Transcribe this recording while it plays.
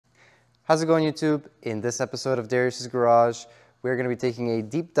How's it going, YouTube? In this episode of Darius's Garage, we're going to be taking a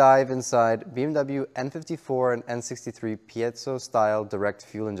deep dive inside BMW N54 and N63 piezo style direct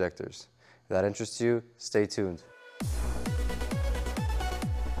fuel injectors. If that interests you, stay tuned.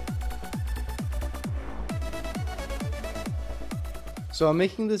 So I'm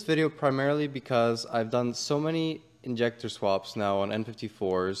making this video primarily because I've done so many injector swaps now on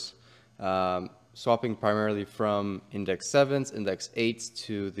N54s, swapping primarily from Index 7s, Index 8s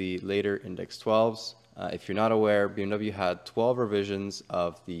to the later Index 12s. If you're not aware, BMW had 12 revisions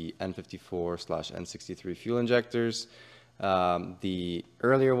of the N54/N63 fuel injectors. The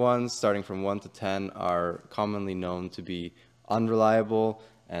earlier ones, starting from 1 to 10, are commonly known to be unreliable,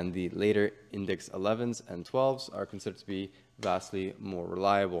 and the later Index 11s and 12s are considered to be vastly more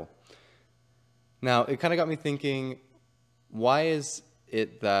reliable. Now, it kind of got me thinking, why is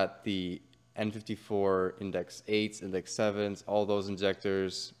it that the N54, Index 8s, Index 7s, all those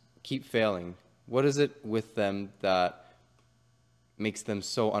injectors keep failing? What is it with them that makes them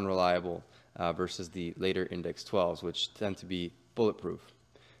so unreliable versus the later Index 12s, which tend to be bulletproof?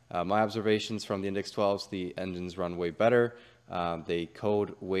 My observations from the Index 12s, the engines run way better. They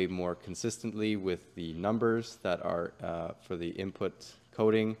code way more consistently with the numbers that are for the input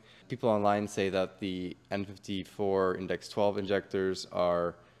coding. People online say that the N54 Index 12 injectors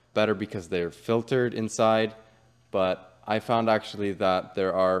are better because they're filtered inside, but I found actually that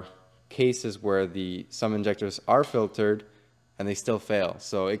there are cases where some injectors are filtered and they still fail.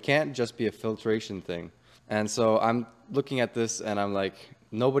 So it can't just be a filtration thing. And so I'm looking at this and I'm like,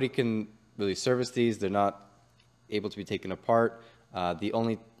 nobody can really service these. They're not able to be taken apart. The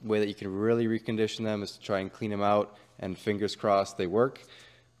only way that you can really recondition them is to try and clean them out, and fingers crossed they work.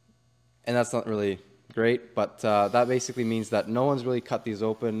 And that's not really great, but that basically means that no one's really cut these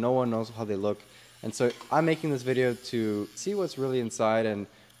open, no one knows how they look. And so I'm making this video to see what's really inside and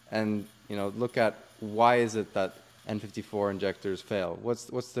you know, look at why is it that N54 injectors fail.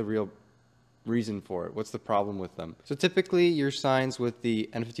 What's the real reason for it? What's the problem with them? So typically your signs with the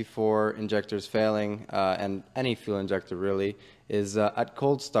N54 injectors failing, and any fuel injector really, is at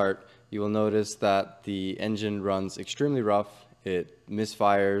cold start you will notice that the engine runs extremely rough, it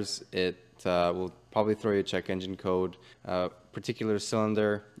misfires, it will probably throw you a check engine code, particular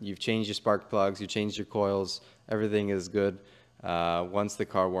cylinder, you've changed your spark plugs, you changed your coils, everything is good once the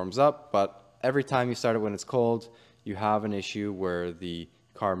car warms up, but every time you start it when it's cold, you have an issue where the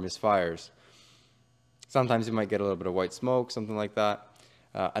car misfires. Sometimes you might get a little bit of white smoke, something like that.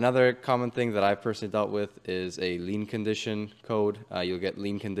 Another common thing that I've personally dealt with is a lean condition code. You'll get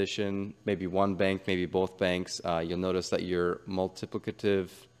lean condition, maybe one bank, maybe both banks. You'll notice that your multiplicative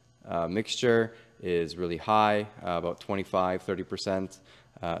mixture is really high, about 25–30%,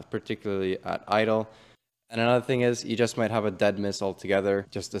 particularly at idle. And another thing is you just might have a dead miss altogether,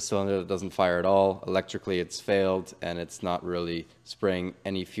 just a cylinder that doesn't fire at all. Electrically it's failed and it's not really spraying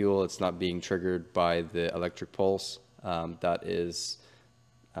any fuel. It's not being triggered by the electric pulse that is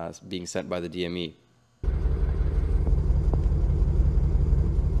being sent by the DME.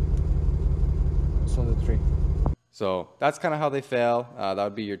 Cylinder 3. So that's kind of how they fail. That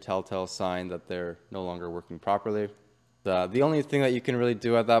would be your telltale sign that they're no longer working properly. The only thing that you can really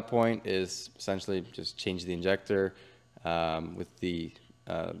do at that point is essentially just change the injector with the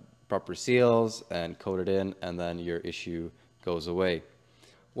proper seals and coat it in, and then your issue goes away.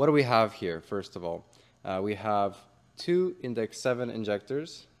 What do we have here? First of all, we have two Index 7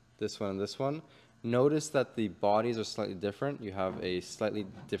 injectors, this one and this one. Notice that the bodies are slightly different. You have a slightly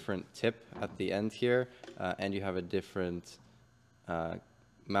different tip at the end here, and you have a different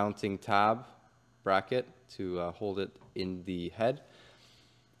mounting tab bracket to hold it in the head.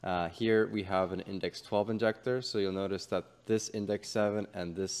 Here we have an Index 12 injector, so you'll notice that this Index 7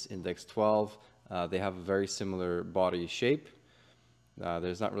 and this Index 12, they have a very similar body shape.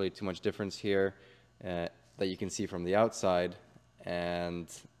 There's not really too much difference here that you can see from the outside. And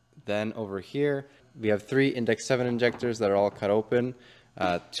then over here we have three Index 7 injectors that are all cut open.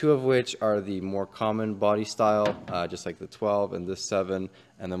 Two of which are the more common body style, just like the 12 and this 7,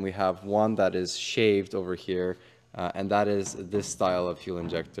 and then we have one that is shaved over here, and that is this style of fuel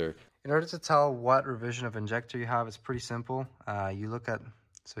injector. In order to tell what revision of injector you have, it's pretty simple.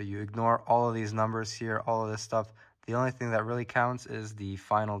 You ignore all of these numbers here, all of this stuff. The only thing that really counts is the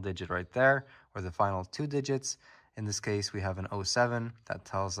final digit right there, or the final two digits. In this case, we have an 07 that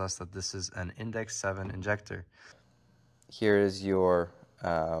tells us that this is an Index 7 injector. Here is your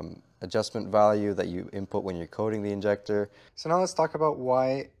adjustment value that you input when you're coding the injector. So now let's talk about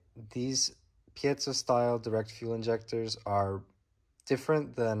why these piezo style direct fuel injectors are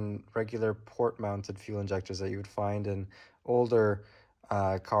different than regular port mounted fuel injectors that you would find in older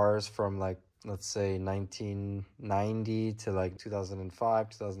cars from like, let's say 1990 to like 2005,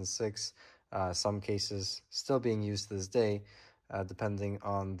 2006, some cases still being used to this day, depending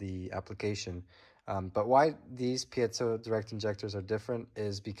on the application. But why these piezo direct injectors are different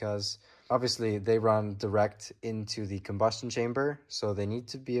is because obviously they run direct into the combustion chamber, so they need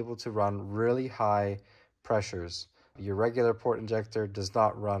to be able to run really high pressures. Your regular port injector does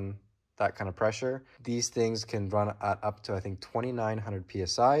not run that kind of pressure. These things can run at up to, I think, 2,900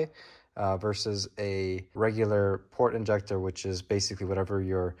 psi versus a regular port injector, which is basically whatever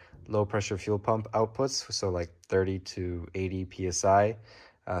your low pressure fuel pump outputs, so like 30 to 80 psi.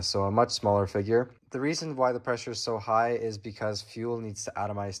 So a much smaller figure. The reason why the pressure is so high is because fuel needs to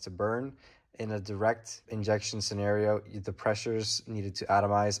atomize to burn. In a direct injection scenario, the pressures needed to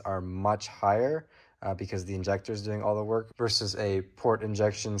atomize are much higher because the injector is doing all the work. Versus a port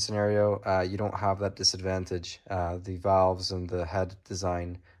injection scenario, you don't have that disadvantage. The valves and the head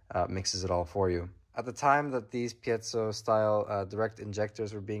design mixes it all for you. At the time that these piezo style direct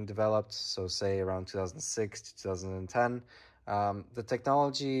injectors were being developed, so say around 2006 to 2010, the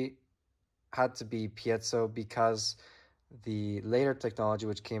technology had to be piezo because the later technology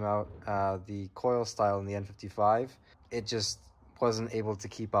which came out, the coil style in the N55, it just wasn't able to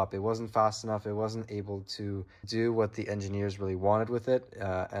keep up. It wasn't fast enough. It wasn't able to do what the engineers really wanted with it.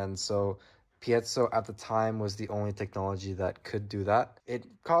 And so piezo at the time was the only technology that could do that. It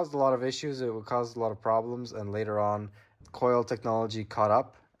caused a lot of issues. It caused a lot of problems. And later on, coil technology caught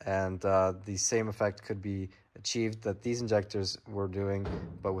up, and the same effect could be achieved that these injectors were doing,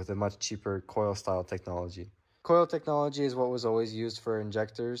 but with a much cheaper coil style technology. Coil technology is what was always used for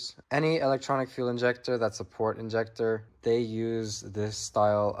injectors. Any electronic fuel injector that's a port injector, they use this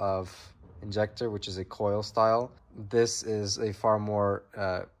style of injector, which is a coil style. This is a far more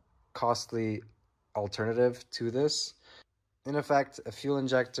costly alternative to this. In effect, a fuel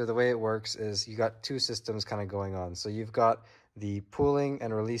injector, the way it works is you got two systems kind of going on. So you've got the pooling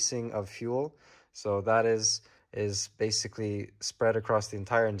and releasing of fuel. So that is basically spread across the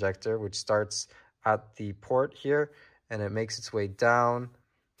entire injector, which starts at the port here, and it makes its way down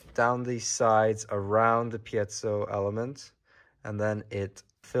these sides around the piezo element, and then it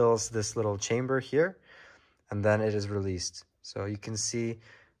fills this little chamber here, and then it is released. So you can see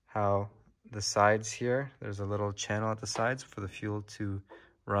how the sides here, there's a little channel at the sides for the fuel to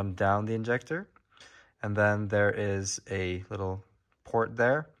run down the injector, and then there is a little port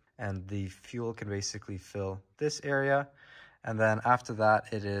there, and the fuel can basically fill this area. And then after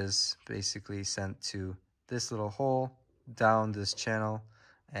that, it is basically sent to this little hole, down this channel,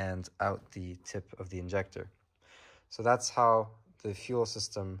 and out the tip of the injector. So that's how the fuel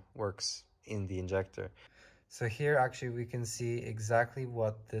system works in the injector. So here actually we can see exactly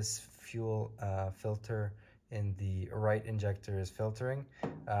what this fuel filter in the right injector is filtering.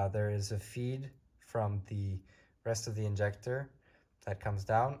 There is a feed from the rest of the injector that comes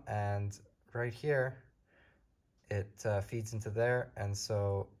down, and right here it feeds into there, and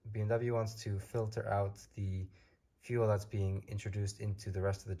so BMW wants to filter out the fuel that's being introduced into the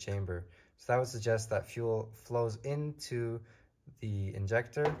rest of the chamber. So that would suggest that fuel flows into the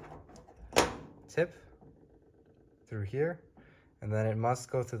injector tip through here, and then it must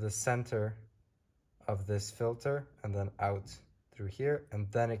go through the center of this filter and then out through here, and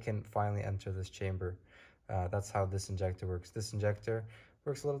then it can finally enter this chamber. That's how this injector works. This injector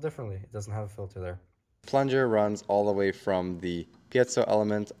works a little differently. It doesn't have a filter there. Plunger runs all the way from the piezo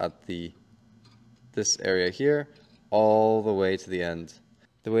element at this area here all the way to the end.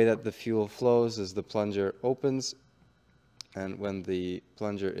 The way that the fuel flows is the plunger opens, and when the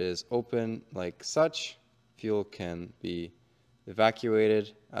plunger is open like such, fuel can be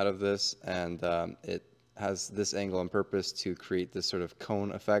evacuated out of this, and it has this angle on purpose to create this sort of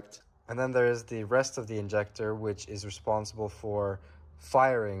cone effect. And then there is the rest of the injector, which is responsible for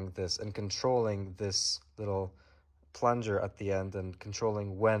firing this and controlling this little plunger at the end and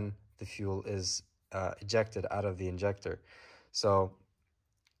controlling when the fuel is ejected out of the injector. So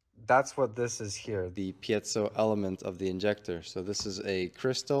that's what this is here. The piezo element of the injector. So this is a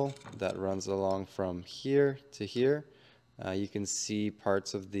crystal that runs along from here to here. You can see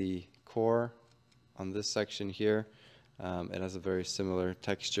parts of the core on this section here. It has a very similar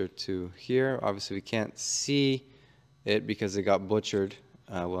texture to here. Obviously we can't see it because it got butchered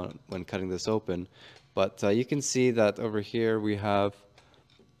when cutting this open, but you can see that over here we have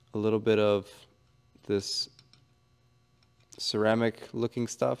a little bit of this ceramic looking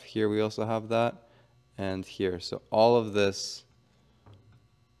stuff. Here we also have that, and here. So all of this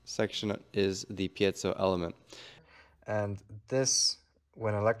section is the piezo element. And this,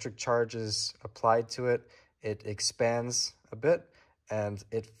 when electric charge is applied to it, it expands a bit, and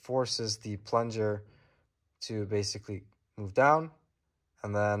it forces the plunger to basically move down,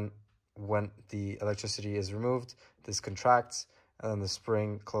 and then when the electricity is removed, this contracts, and then the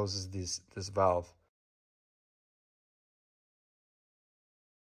spring closes this valve.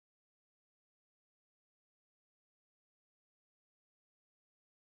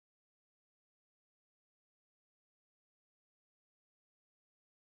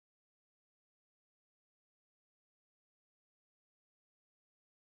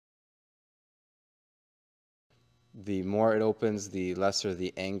 The more it opens, the lesser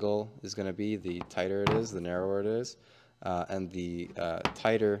the angle is going to be, the tighter it is, the narrower it is. And the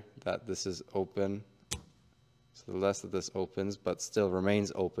tighter that this is open, so the less that this opens, but still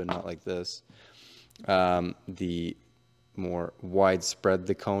remains open, not like this, the more widespread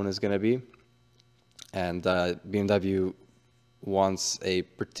the cone is going to be. And BMW wants a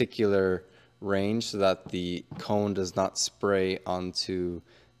particular range so that the cone does not spray onto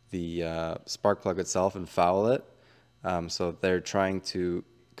the spark plug itself and foul it. So they're trying to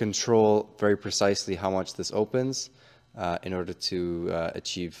control very precisely how much this opens in order to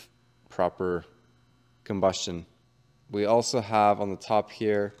achieve proper combustion. We also have on the top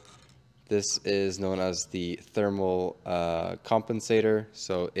here, this is known as the thermal compensator.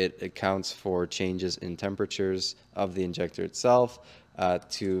 So it accounts for changes in temperatures of the injector itself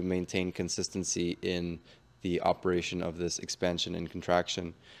to maintain consistency in the operation of this expansion and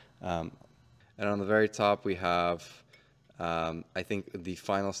contraction. And on the very top we have I think the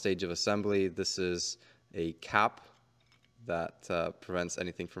final stage of assembly. This is a cap that prevents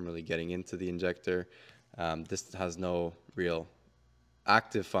anything from really getting into the injector. This has no real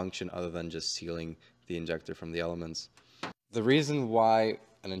active function other than just sealing the injector from the elements. The reason why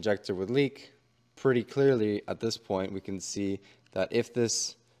an injector would leak, pretty clearly at this point we can see that if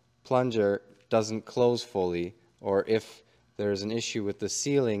this plunger doesn't close fully, or if there's an issue with the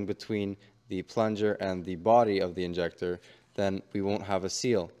sealing between the plunger and the body of the injector, then we won't have a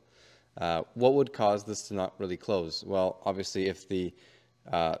seal. What would cause this to not really close? Well, obviously if the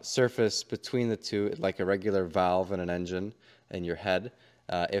surface between the two, like a regular valve in an engine in your head,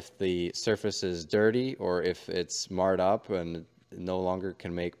 if the surface is dirty or if it's marred up and no longer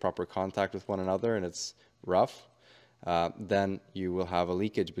can make proper contact with one another and it's rough, then you will have a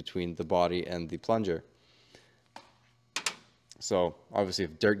leakage between the body and the plunger. So obviously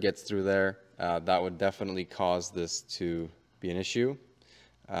if dirt gets through there, that would definitely cause this to be an issue.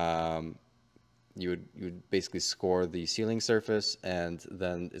 You would basically score the sealing surface and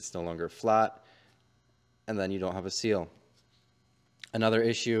then it's no longer flat, and then you don't have a seal. Another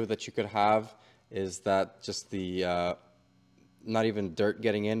issue that you could have is that just the, not even dirt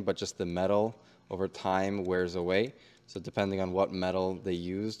getting in, but just the metal over time wears away. So depending on what metal they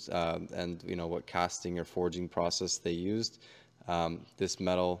used and what casting or forging process they used, this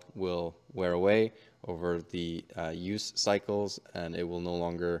metal will wear away over the use cycles and it will no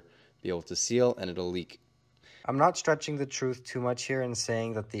longer be able to seal and it'll leak. I'm not stretching the truth too much here in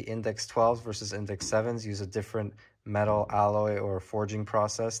saying that the Index 12s versus Index 7s use a different metal alloy or forging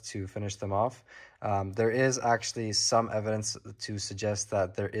process to finish them off. There is actually some evidence to suggest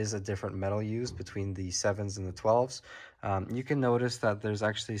that there is a different metal used between the 7s and the 12s. You can notice that there's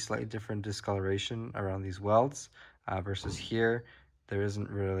actually slightly different discoloration around these welds versus here. There isn't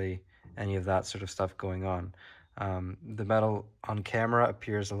really any of that sort of stuff going on. The metal on camera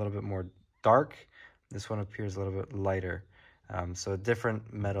appears a little bit more dark. This one appears a little bit lighter. So a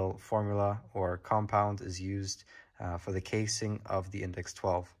different metal formula or compound is used for the casing of the Index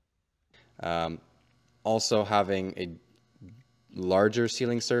 12. Also having a larger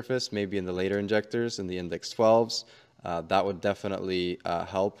sealing surface, maybe in the later injectors, in the Index 12s, that would definitely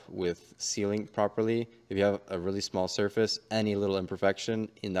help with sealing properly. If you have a really small surface, any little imperfection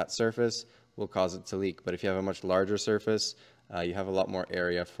in that surface will cause it to leak. But if you have a much larger surface, you have a lot more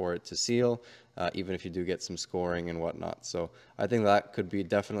area for it to seal, even if you do get some scoring and whatnot. So I think that could be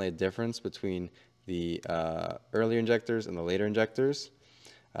definitely a difference between the earlier injectors and the later injectors.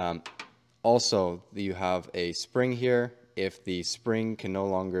 Also, you have a spring here. If the spring can no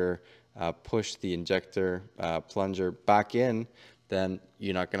longer push the injector plunger back in, then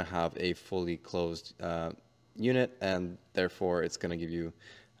you're not going to have a fully closed unit, and therefore it's going to give you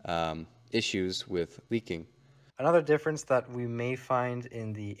issues with leaking. Another difference that we may find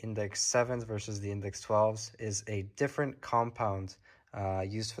in the Index 7s versus the Index 12s is a different compound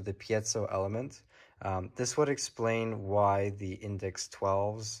used for the piezo element. This would explain why the Index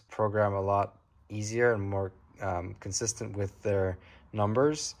 12s program a lot easier and more consistent with their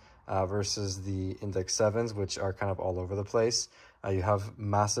numbers versus the Index 7s, which are kind of all over the place. You have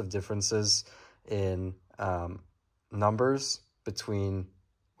massive differences in numbers between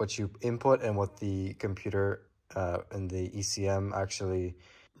what you input and what the computer and the ECM actually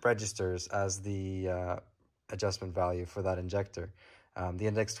registers as the adjustment value for that injector. The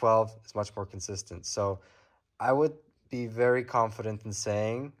index 12 is much more consistent. So I would be very confident in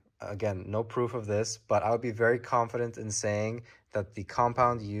saying, again, no proof of this, but I would be very confident in saying that the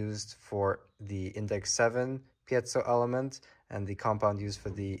compound used for the index 7 piezo element and the compound used for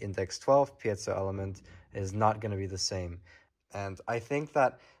the index 12 piezo element is not going to be the same. And I think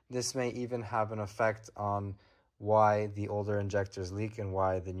that this may even have an effect on why the older injectors leak and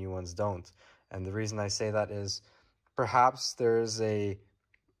why the new ones don't. And the reason I say that is perhaps there's an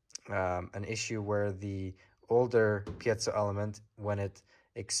issue where the older piezo element, when it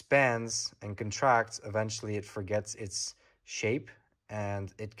expands and contracts, eventually it forgets its shape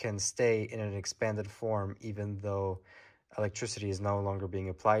and it can stay in an expanded form even though electricity is no longer being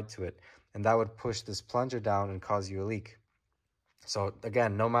applied to it. And that would push this plunger down and cause you a leak. So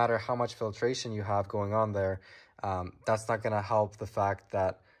again, no matter how much filtration you have going on there, that's not going to help the fact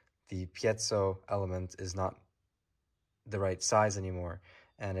that the piezo element is not the right size anymore,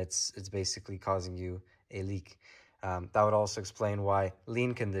 and it's basically causing you a leak. That would also explain why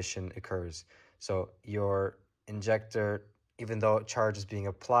lean condition occurs. So your injector, even though charge is being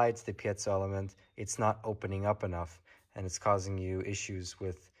applied to the piezo element, it's not opening up enough, and it's causing you issues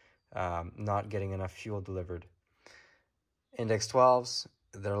with not getting enough fuel delivered. Index 12s,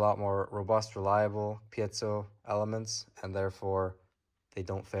 they're a lot more robust, reliable piezo elements, and therefore they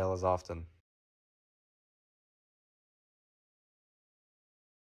don't fail as often.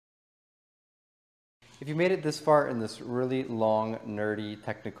 If you made it this far in this really long, nerdy,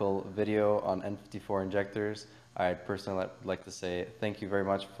 technical video on N54 injectors, I'd personally like to say thank you very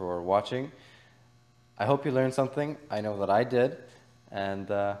much for watching. I hope you learned something. I know that I did, and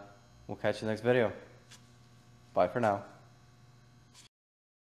we'll catch you next video. Bye for now.